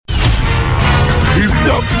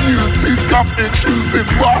got news, he's got issues.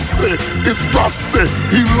 It's Rossi, it's Rossi.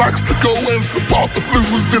 He likes to go and support the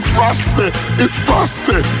blues. It's Rossi, it's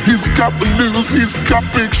Rossi. He's got the news, he's got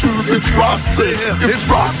big shoes. It's Rossi, it's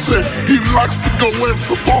Rossi. He likes to go and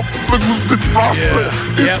support the blues. It's Rossi,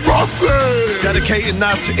 it's Rossi. Dedicating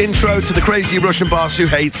that intro to the crazy Russian boss who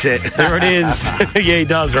hates it. There it is. Yeah, he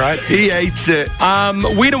does, right? He hates it.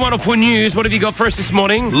 Weird and wonderful news. What have you got for us this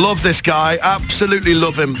morning? Love this guy. Absolutely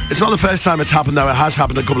love him. It's not the first time it's happened, though. It has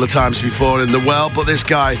happened a couple of times before in the world, but this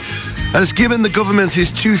guy has given the government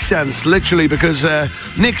his 2 cents, literally, because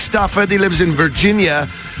Nick Stafford, he lives in Virginia.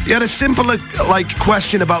 He had a simple,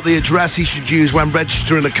 question about the address he should use when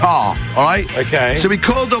registering a car, all right? Okay. So he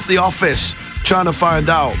called up the office trying to find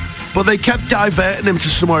out, but they kept diverting him to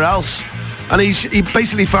somewhere else. And he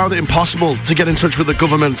basically found it impossible to get in touch with the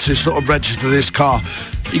government to sort of register this car.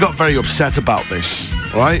 He got very upset about this,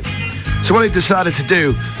 all right? So what he decided to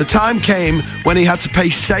do, the time came when he had to pay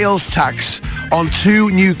sales tax on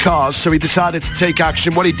 2 new cars, so he decided to take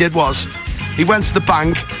action. What he did was, he went to the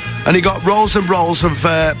bank and he got rolls and rolls of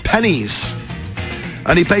pennies.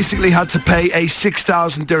 And he basically had to pay a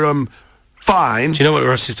 6,000 dirham fine. Do you know what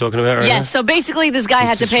Russ is talking about right now? Yes, so basically this guy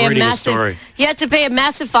had to pay a massive... He had to pay a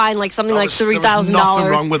massive fine, like something like $3,000. Nothing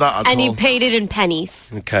wrong with that at all. And he paid it in pennies.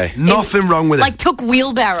 Okay. Nothing wrong with it. Like took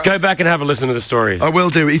wheelbarrows. Go back and have a listen to the story. I will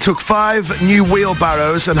do. He took 5 new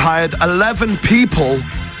wheelbarrows and hired 11 people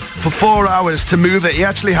for 4 hours to move it. He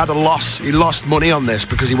actually had a loss. He lost money on this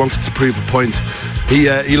because he wanted to prove a point.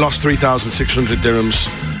 He lost 3,600 dirhams.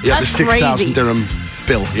 He had the 6,000 dirham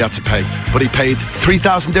bill he had to pay, but he paid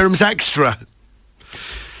 3,000 dirhams extra.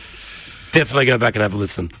 Definitely go back and have a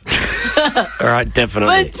listen. All right, definitely.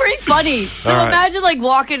 But it's pretty funny. So imagine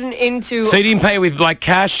walking into... So you didn't pay with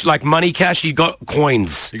cash, money cash, you got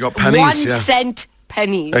coins. You got pennies, 1 cent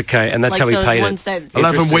pennies. Okay, and that's how he paid 1 it. cent.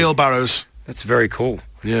 11 wheelbarrows. That's very cool.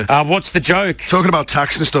 Yeah. What's the joke? Talking about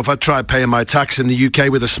tax and stuff, I tried paying my tax in the UK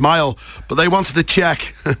with a smile, but they wanted a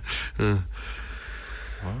check.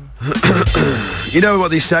 You know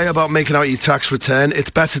what they say about making out your tax return?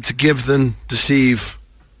 It's better to give than deceive.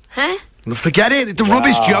 Huh? Forget it. The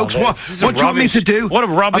rubbish jokes. What do you want me to do? What a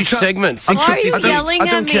rubbish segment. Why are you yelling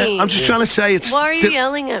at me? I'm just trying to say it's... Why are you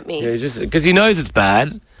yelling at me? Yeah, because he knows it's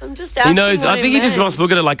bad. I'm just asking. He knows. I think he just wants to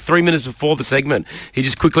look at it 3 minutes before the segment. He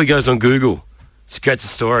just quickly goes on Google, just gets a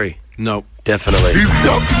story. No. Definitely. He's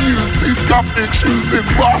got news, he's got issues.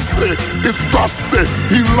 It's Rossi, it's Rossi.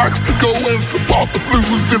 He likes to go and support the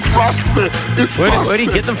blues. It's Rossi, it's Rossi. Where did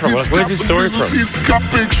he get them from? Where's his story from? He's got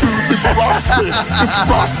big shoes. It's Rossi, it's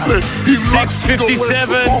Rossi. He likes to go and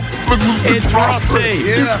support the blues. It's Rossi,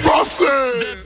 it's Rossi.